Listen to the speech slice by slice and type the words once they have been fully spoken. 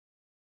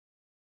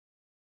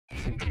Hey,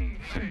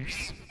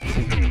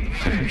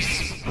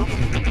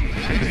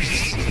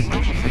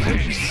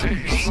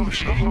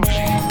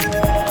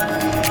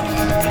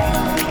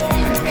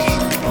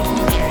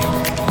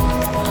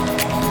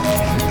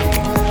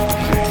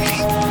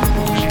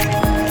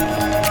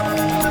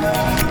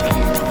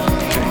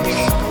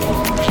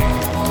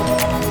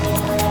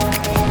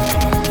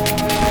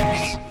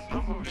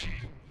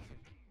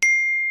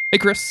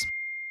 Chris.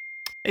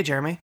 Hey,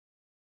 Jeremy.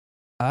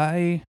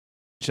 I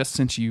just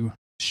sent you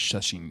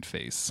shushing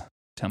face.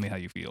 Tell me how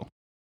you feel.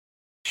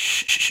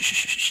 Shh.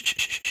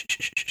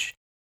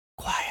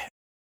 Quiet.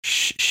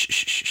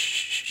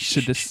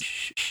 Should this...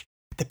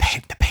 The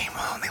pain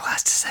will only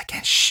last a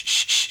second.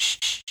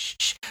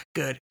 Shh.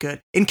 Good.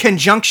 In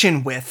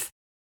conjunction with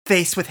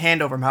face with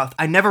hand over mouth.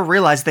 I never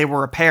realized they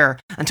were a pair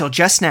until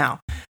just now.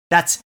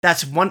 That's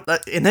one.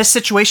 In this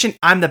situation,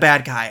 I'm the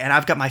bad guy, and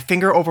I've got my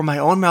finger over my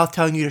own mouth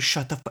telling you to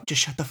shut the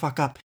fuck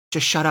up.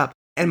 Just shut up.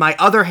 And my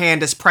other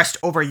hand is pressed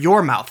over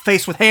your mouth,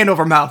 face with hand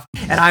over mouth,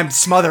 and I'm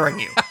smothering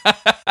you.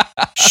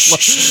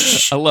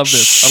 I love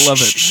this. I love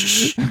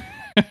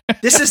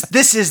it.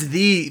 This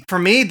is for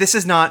me, this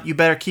is not, you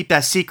better keep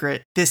that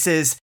secret. This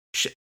is,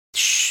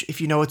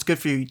 if you know what's good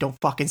for you, don't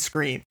fucking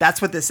scream.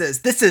 That's what this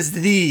is. This is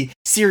the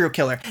serial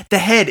killer. The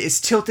head is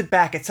tilted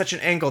back at such an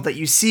angle that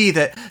you see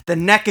that the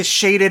neck is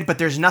shaded, but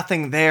there's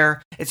nothing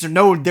there.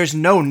 There's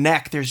no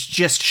neck. There's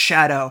just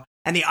shadow.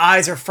 And the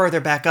eyes are further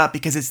back up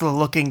because it's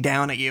looking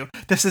down at you.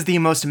 This is the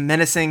most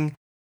menacing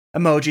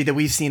emoji that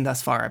we've seen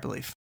thus far, I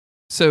believe.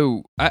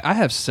 So I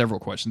have several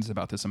questions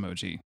about this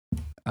emoji.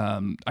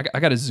 I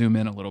got to zoom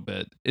in a little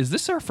bit. Is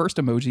this our first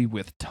emoji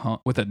with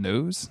a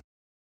nose?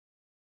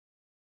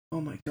 Oh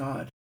my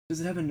god.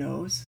 Does it have a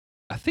nose?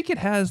 I think it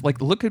has,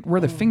 like, look at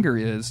where the finger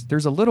is.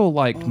 There's a little,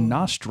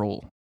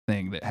 nostril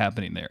thing that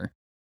happening there.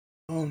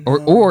 Oh, no.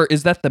 Or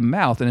is that the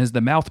mouth, and has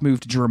the mouth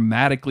moved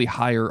dramatically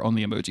higher on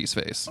the emoji's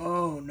face?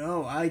 Oh,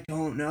 no, I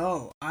don't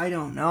know,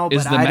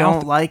 Is but the I mouth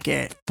don't like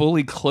it.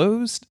 Fully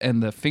closed,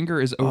 and the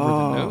finger is over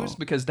the nose?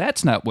 Because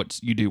that's not what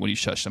you do when you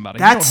shush somebody.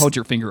 You don't hold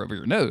your finger over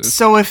your nose.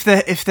 So if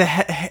the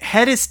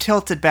head is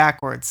tilted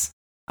backwards,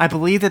 I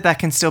believe that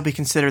can still be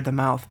considered the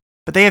mouth.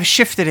 But they have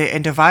shifted it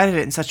and divided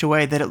it in such a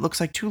way that it looks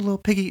like two little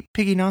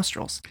piggy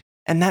nostrils.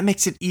 And that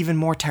makes it even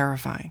more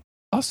terrifying.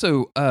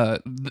 Also,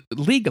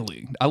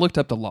 legally, I looked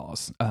up the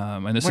laws.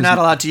 And we're not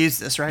allowed to use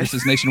this, right? This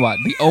is nationwide.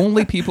 The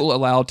only people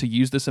allowed to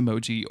use this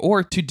emoji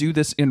or to do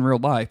this in real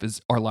life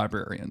are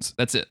librarians.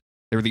 That's it.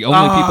 They're the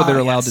only people that are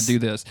allowed to do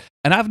this.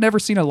 And I've never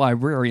seen a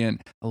librarian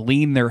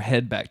lean their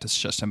head back to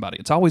shush somebody.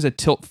 It's always a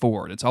tilt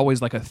forward. It's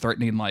always like a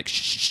threatening, like,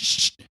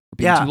 shh,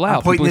 being too loud.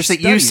 I'm pointing this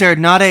at you, sir,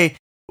 not a...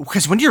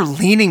 Because when you're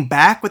leaning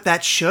back with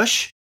that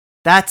shush,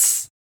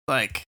 that's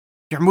like...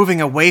 You're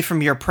moving away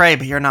from your prey,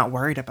 but you're not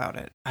worried about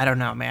it. I don't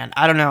know, man.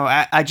 I don't know.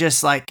 I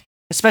just, like,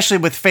 especially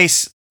with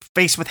face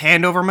with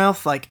hand over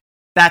mouth, like,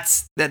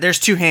 there's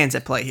two hands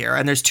at play here,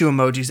 and there's two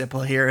emojis at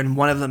play here, and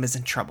one of them is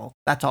in trouble.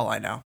 That's all I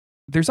know.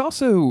 There's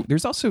also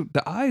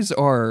the eyes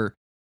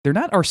they're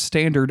not our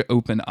standard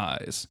open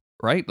eyes,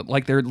 right?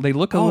 Like they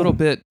look a little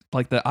bit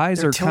like the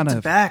eyes are kind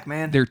of back,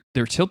 man.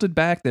 They're tilted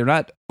back. They're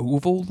not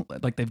oval.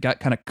 Like they've got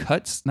kind of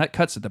cuts, not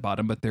cuts at the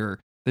bottom, but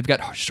they've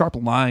got sharp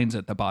lines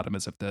at the bottom,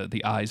 as if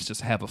the eyes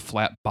just have a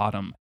flat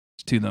bottom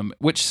to them,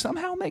 which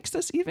somehow makes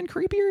this even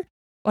creepier.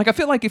 Like, I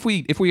feel like if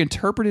we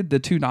interpreted the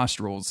two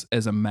nostrils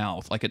as a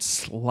mouth, like it's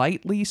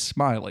slightly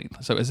smiling,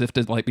 so as if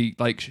to like be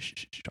like,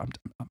 shh, I'm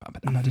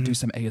about to do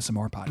some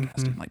ASMR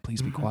podcasting, like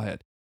please be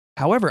quiet.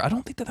 However, I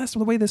don't think that's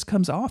the way this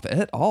comes off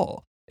at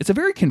all. It's a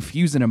very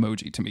confusing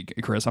emoji to me,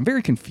 Chris. I'm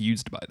very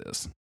confused by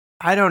this.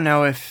 I don't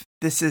know if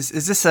this is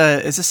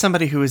this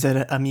somebody who is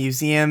a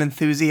museum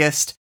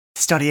enthusiast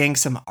studying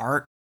some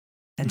art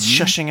and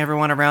shushing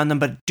everyone around them,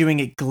 but doing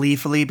it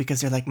gleefully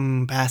because they're like,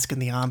 bask in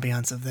the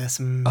ambiance of this.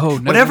 Oh, no,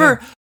 whatever.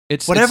 No.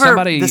 It's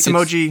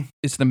emoji.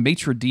 It's the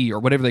maitre d' or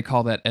whatever they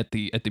call that at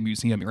the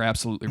museum. You're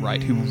absolutely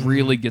right. Who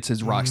really gets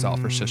his rocks off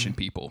for shushing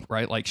people,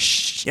 right? Like,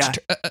 shh. Yeah.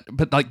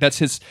 But like that's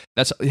his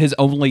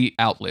only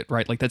outlet,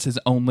 right? Like that's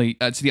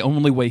the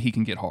only way he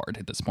can get hard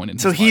at this point in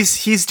his life.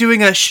 So he's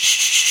doing a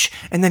shh,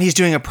 and then he's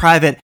doing a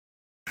private,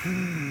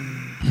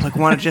 like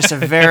one just a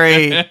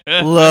very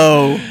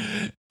low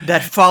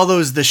that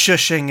follows the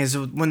shushing is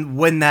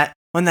when that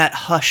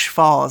hush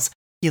falls.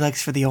 He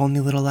likes for the only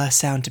little last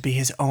sound to be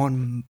his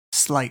own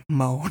slight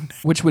moan,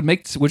 which would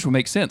make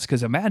sense,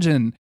 because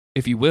imagine,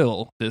 if you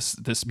will,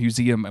 this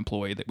museum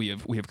employee that we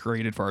have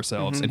created for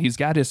ourselves, and he's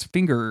got his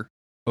finger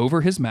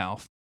over his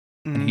mouth,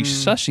 and he's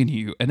shushing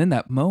you, and then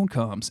that moan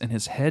comes, and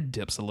his head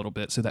dips a little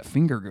bit, so that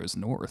finger goes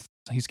north.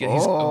 Then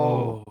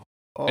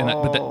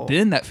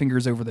that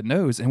finger's over the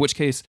nose. In which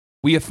case,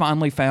 we have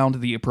finally found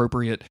the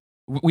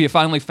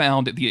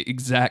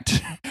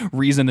exact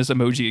reason this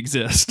emoji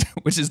exists,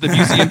 which is the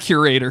museum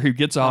curator who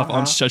gets off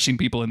on shushing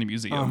people in the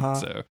museum.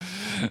 So,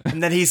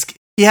 and then he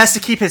has to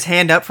keep his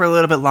hand up for a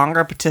little bit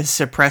longer to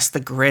suppress the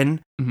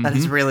grin that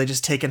has really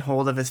just taken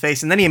hold of his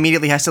face, and then he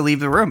immediately has to leave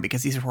the room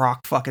because he's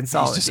rock fucking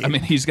solid.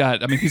 He's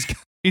got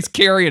He's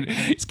carrying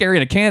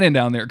a cannon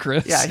down there,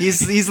 Chris. Yeah,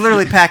 he's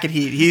literally packing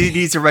heat. He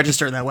needs to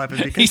register that weapon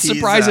because he's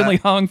surprisingly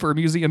hung for a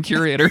museum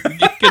curator.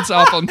 He gets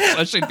off on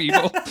fleshing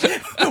people.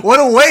 What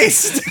a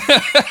waste!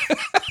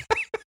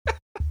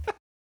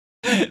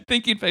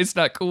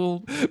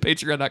 Thinkingface.cool,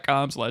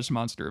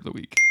 patreon.com/monster of the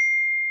week.